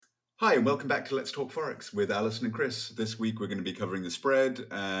Hi, and welcome back to Let's Talk Forex with Alison and Chris. This week we're going to be covering the spread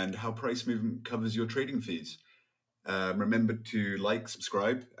and how price movement covers your trading fees. Remember to like,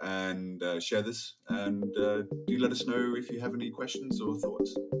 subscribe, and share this. And do let us know if you have any questions or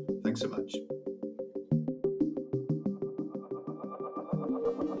thoughts. Thanks so much.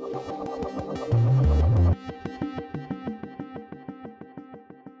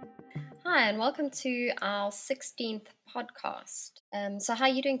 Hi, and welcome to our 16th podcast. So, how are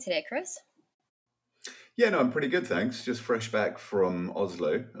you doing today, Chris? Yeah, no, I'm pretty good, thanks. Just fresh back from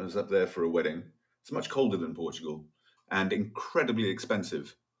Oslo. I was up there for a wedding. It's much colder than Portugal and incredibly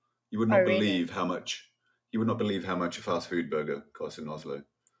expensive. You would Oh, not really? believe how much. You would not believe how much a fast food burger costs in Oslo.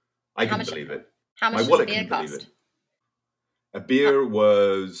 I How couldn't much? believe it. How My much does a wallet beer couldn't believe it. cost? A Huh. beer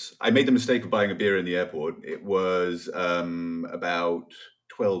was, I made the mistake of buying a beer in the airport. It was about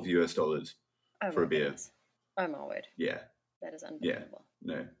 12 US dollars Oh for my a beer. goodness! Oh my word! Yeah, That is yeah, unbelievable.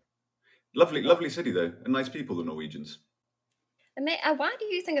 no. Lovely, Well, lovely city though, and nice people, the Norwegians. why do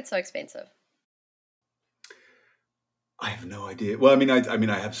you think it's so expensive? I have no idea. Well, I mean,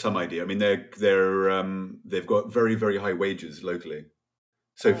 I have some idea. I mean, they've got very, very high wages locally.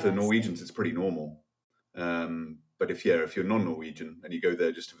 So Oh, for the I see. Norwegians, it's pretty normal. But if you're non-Norwegian and you go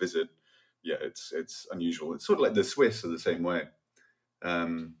there just to visit, yeah, it's unusual. It's sort of like the Swiss are the same way.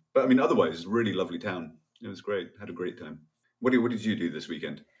 But I mean, otherwise, really lovely town. It was great. Had a great time. What did you do this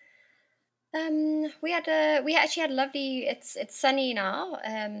weekend? We actually had lovely. It's sunny now.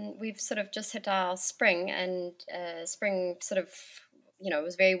 We've sort of just hit our spring, and spring sort of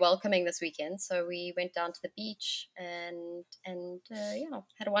was very welcoming this weekend. So we went down to the beach and yeah,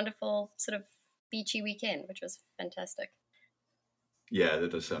 had a wonderful sort of beachy weekend, which was fantastic. Yeah,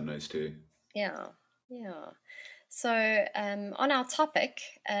 that does sound nice too. Yeah, yeah. So, on our topic,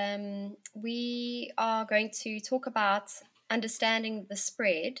 we are going to talk about understanding the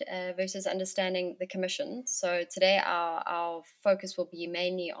spread versus understanding the commission. So, today our focus will be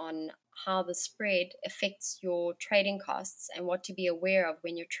mainly on how the spread affects your trading costs and what to be aware of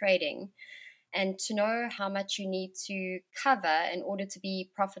when you're trading, and to know how much you need to cover in order to be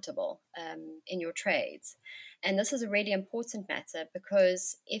profitable in your trades. And this is a really important matter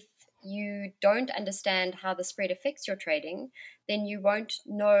because if you don't understand how the spread affects your trading, then you won't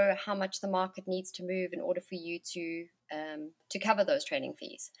know how much the market needs to move in order for you to cover those trading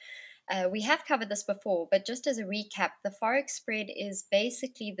fees. We have covered this before, but just as a recap, the Forex spread is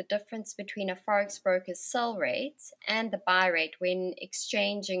basically the difference between a Forex broker's sell rate and the buy rate when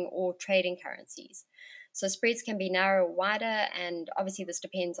exchanging or trading currencies. So spreads can be narrow or wider, and obviously this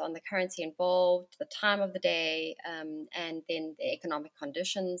depends on the currency involved, the time of the day, and then the economic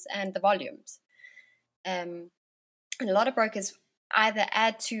conditions and the volumes. Um, and a lot of brokers either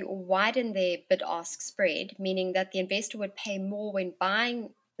add to or widen their bid ask spread, meaning that the investor would pay more when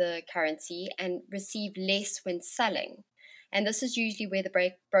buying the currency and receive less when selling. And this is usually where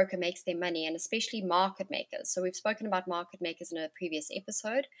the broker makes their money, and especially market makers. So, we've spoken about market makers in a previous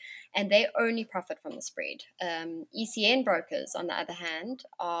episode, and they only profit from the spread. ECN brokers, on the other hand,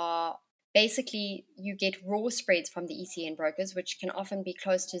 are basically you get raw spreads from the ECN brokers, which can often be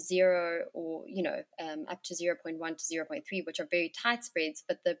close to zero or up to 0.1 to 0.3, which are very tight spreads.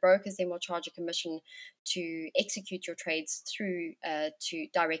 But the brokers then will charge a commission to execute your trades through to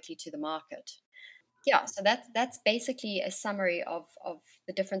directly to the market. Yeah, so that's basically a summary of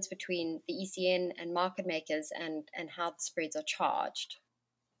the difference between the ECN and market makers and how the spreads are charged.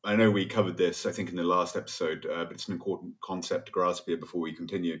 I know we covered this, I think, in the last episode, but it's an important concept to grasp here before we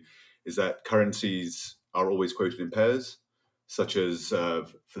continue. Is that currencies are always quoted in pairs, such as for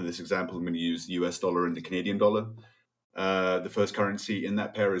this example, I'm going to use the US dollar and the Canadian dollar. The first currency in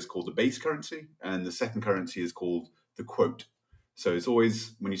that pair is called the base currency, and the second currency is called the quote. So it's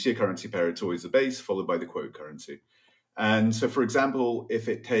always, when you see a currency pair, it's always the base followed by the quote currency. And so, for example, if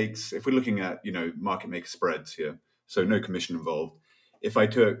we're looking at, market maker spreads here, so no commission involved. If I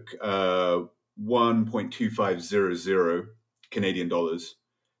took 1.2500 Canadian dollars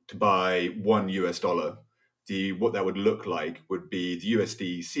to buy one US dollar, what that would look like would be the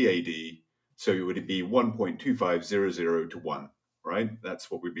USD CAD. So it would be 1.2500 to 1, right? That's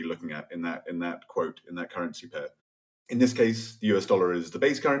what we'd be looking at in that quote, in that currency pair. In this case, the US dollar is the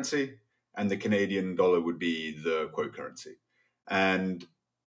base currency, and the Canadian dollar would be the quote currency. And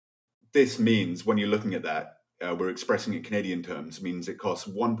this means when you're looking at that, we're expressing it Canadian terms, means it costs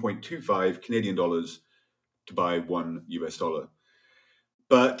 1.25 Canadian dollars to buy one US dollar.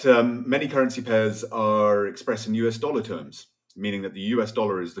 But many currency pairs are expressed in US dollar terms, meaning that the US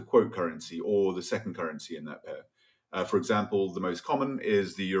dollar is the quote currency or the second currency in that pair. For example, the most common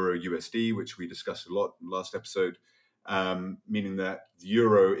is the Euro USD, which we discussed a lot in the last episode. meaning that the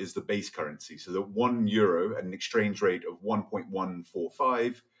euro is the base currency. So that €1 at an exchange rate of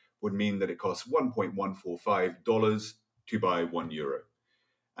 1.145 would mean that it costs $1.145 to buy €1.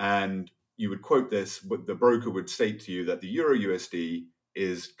 And you would quote this, but the broker would state to you that the euro USD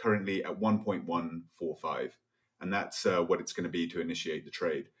is currently at 1.145. And that's what it's going to be to initiate the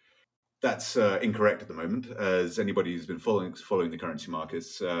trade. That's incorrect at the moment, as anybody who's been following the currency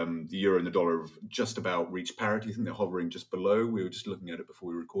markets, the euro and the dollar have just about reached parity. I think they're hovering just below. We were just looking at it before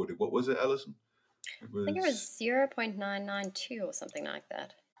we recorded. What was it, Alison? I think it was 0.992 or something like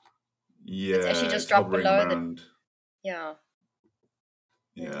that. Yeah, it's actually just it's dropped hovering below around. Yeah.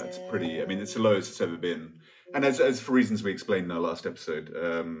 Yeah, it's pretty. I mean, it's the lowest it's ever been. And as for reasons we explained in our last episode,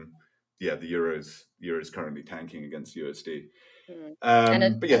 yeah, the euro is currently tanking against USD.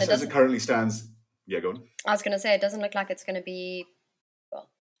 But yes, as it currently stands, yeah, go on. I was going to say, it doesn't look like it's going to be, well,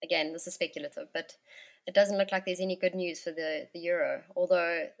 again, this is speculative, but it doesn't look like there's any good news for the euro.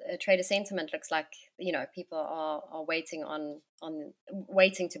 Although trader sentiment looks like, people are waiting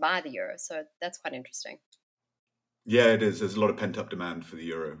waiting to buy the euro. So that's quite interesting. Yeah, it is. There's a lot of pent up demand for the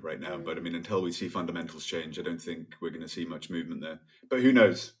euro right now. But I mean, until we see fundamentals change, I don't think we're going to see much movement there. But who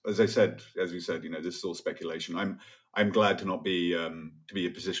knows? As we said, this is all speculation. I'm glad to not be to be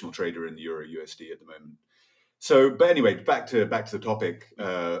a positional trader in the euro USD at the moment. So, but anyway, back to the topic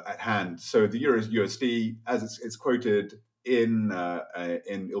at hand. So the euro USD, as it's quoted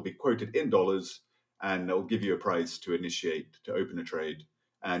it'll be quoted in dollars, and it'll give you a price to open a trade.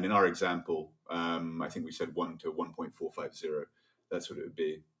 And in our example, I think we said 1 to 1.450. That's what it would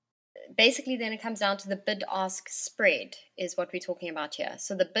be. Basically, then it comes down to the bid-ask spread is what we're talking about here.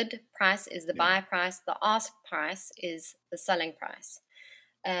 So the bid price is the buy price, the ask price is the selling price.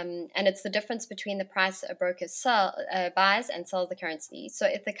 And it's the difference between the price a broker buys and sells the currency. So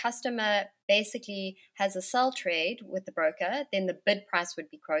if the customer basically has a sell trade with the broker, then the bid price would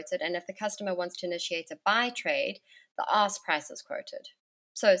be quoted. And if the customer wants to initiate a buy trade, the ask price is quoted.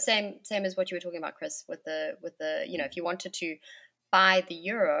 So same as what you were talking about, Chris, with the if you wanted to buy the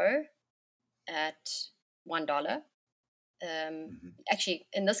euro at $1. Actually,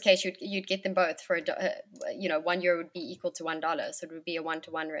 in this case, you'd get them both for €1 would be equal to $1, so it would be a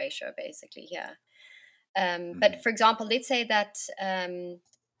 1-to-1 ratio basically here. But for example, let's say that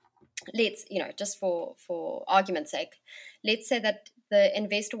just for argument's sake, let's say that the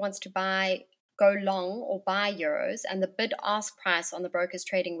investor wants to go long or buy euros, and the bid ask price on the broker's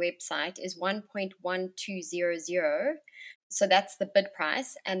trading website is 1.1200. So that's the bid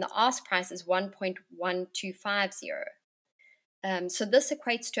price, and the ask price is 1.1250. So this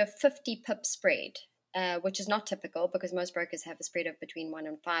equates to a 50 pip spread, which is not typical because most brokers have a spread of between 1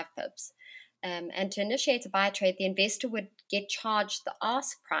 and 5 pips. And to initiate a buy trade, the investor would get charged the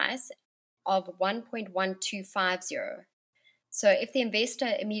ask price of 1.1250. So if the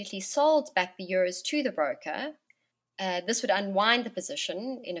investor immediately sold back the euros to the broker, this would unwind the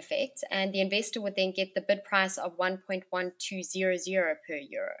position in effect, and the investor would then get the bid price of 1.1200 per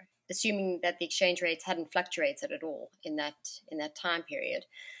euro, assuming that the exchange rates hadn't fluctuated at all in that time period.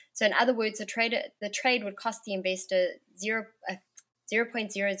 So in other words, the trade would cost the investor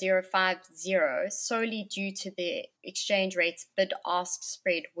 0.0050 solely due to the exchange rate's bid-ask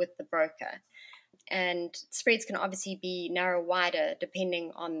spread with the broker. And spreads can obviously be narrow, wider,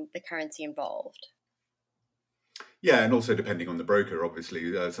 depending on the currency involved. Yeah, and also depending on the broker,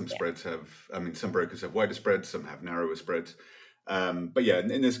 obviously, some brokers have wider spreads, some have narrower spreads. But yeah,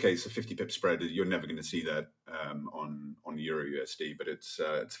 in this case, a 50 pip spread, you're never going to see that on Euro USD, but it's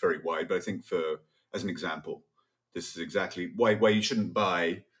very wide. But I think as an example, this is exactly why you shouldn't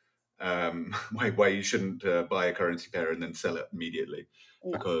buy why you shouldn't buy a currency pair and then sell it immediately,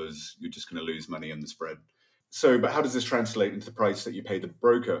 because you're just going to lose money on the spread. So, but how does this translate into the price that you pay the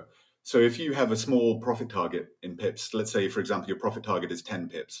broker? So if you have a small profit target in pips, let's say, for example, your profit target is 10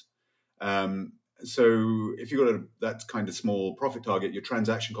 pips. So if you've got that kind of small profit target, your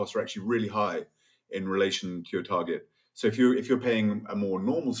transaction costs are actually really high in relation to your target. So if you're paying a more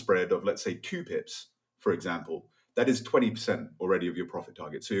normal spread of, let's say, 2 pips, for example, that is 20% already of your profit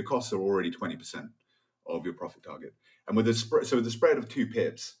target. So your costs are already 20% of your profit target. And with the spread of 2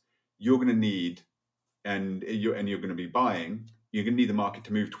 pips, you're going to need, and you're going to be buying, you're going to need the market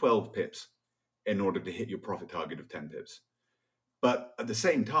to move 12 pips in order to hit your profit target of 10 pips. But at the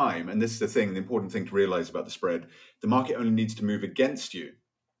same time, and this is the important thing to realize about the spread, the market only needs to move against you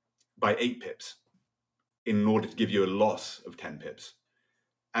by 8 pips in order to give you a loss of 10 pips.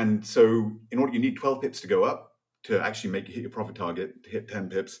 And so you need 12 pips to go up to actually hit your profit target, to hit 10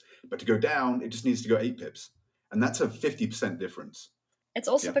 pips. But to go down, it just needs to go 8 pips. And that's a 50% difference. It's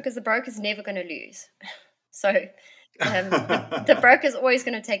also because the broker's never going to lose. So The broker's always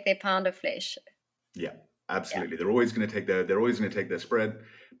going to take their pound of flesh. Yeah, Yeah, absolutely. They're always going to take their spread,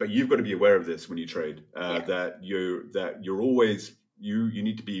 but you've got to be aware of this when you trade. yeah. You're always you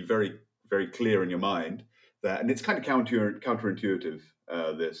need to be very very clear in your mind that, and it's kind of counterintuitive.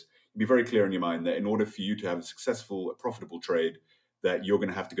 This be very clear in your mind that in order for you to have a successful, profitable trade, that you're going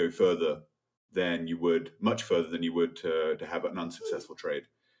to have to go much further than you would to have an unsuccessful trade.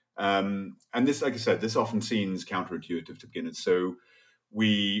 And this, like I said, this often seems counterintuitive to beginners. So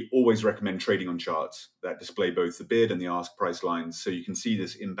we always recommend trading on charts that display both the bid and the ask price lines, so you can see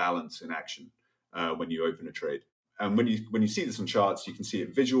this imbalance in action when you open a trade. And when you see this on charts, you can see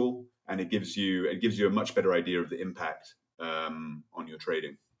it visual, and it gives you a much better idea of the impact on your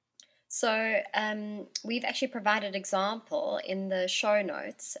trading. So we've actually provided example in the show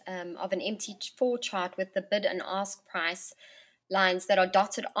notes of an MT4 chart with the bid and ask price lines that are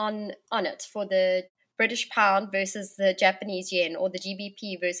dotted on it for the British pound versus the Japanese yen, or the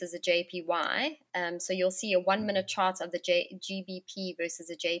GBP versus the JPY. So you'll see a 1 minute chart of the GBP versus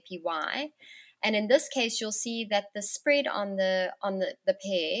the JPY. And in this case, you'll see that the spread on the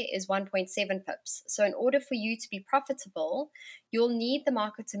pair is 1.7 pips. So in order for you to be profitable, you'll need the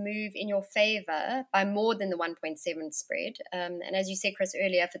market to move in your favor by more than the 1.7 spread. And as you said, Chris,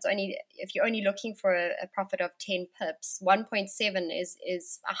 earlier, if you're only looking for a profit of 10 pips, 1.7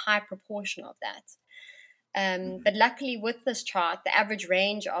 is a high proportion of that. But luckily, with this chart, the average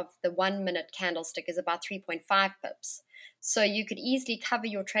range of the 1 minute candlestick is about 3.5 pips. So you could easily cover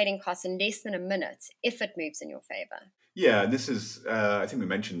your trading costs in less than a minute if it moves in your favor. Yeah, this is. I think we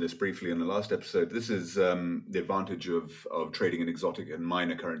mentioned this briefly in the last episode. This is the advantage of trading in exotic and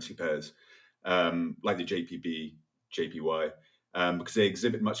minor currency pairs, like the JPB, JPY, because they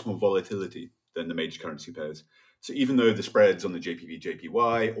exhibit much more volatility than the major currency pairs. So even though the spreads on the JPB,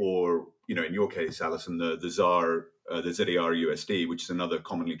 JPY, or in your case, Alison, the ZAR, the ZAR USD, which is another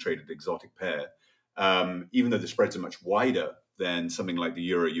commonly traded exotic pair, even though the spreads are much wider than something like the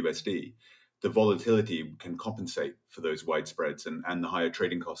Euro USD, the volatility can compensate for those wide spreads and the higher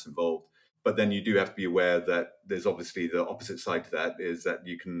trading costs involved. But then you do have to be aware that there's obviously the opposite side to that, is that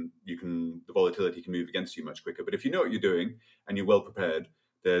the volatility can move against you much quicker. But if you know what you're doing and you're well prepared,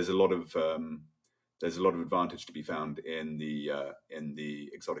 there's a lot of advantage to be found in the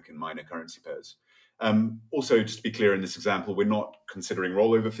exotic and minor currency pairs. Also, just to be clear, in this example, we're not considering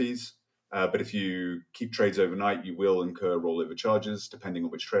rollover fees. But if you keep trades overnight, you will incur rollover charges depending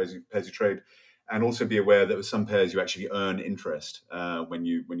on which pairs you trade. And also be aware that with some pairs you actually earn interest when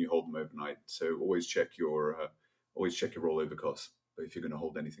you hold them overnight. So always check your rollover costs if you're going to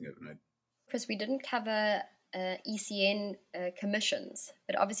hold anything overnight. Chris, we didn't cover ECN commissions,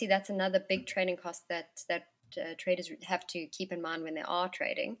 but obviously that's another big trading cost that traders have to keep in mind when they are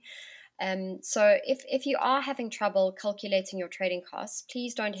trading. So if you are having trouble calculating your trading costs,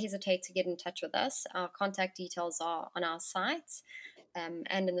 please don't hesitate to get in touch with us. Our contact details are on our site and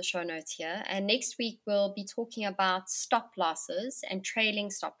in the show notes here. And next week, we'll be talking about stop losses and trailing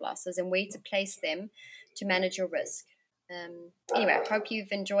stop losses and where to place them to manage your risk. Anyway, I hope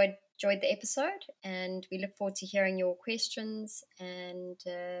you've enjoyed the episode, and we look forward to hearing your questions, and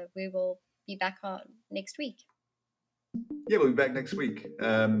we will be back on next week. Yeah, we'll be back next week.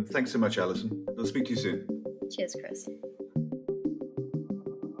 Thanks so much, Alison. We'll speak to you soon. Cheers, Chris.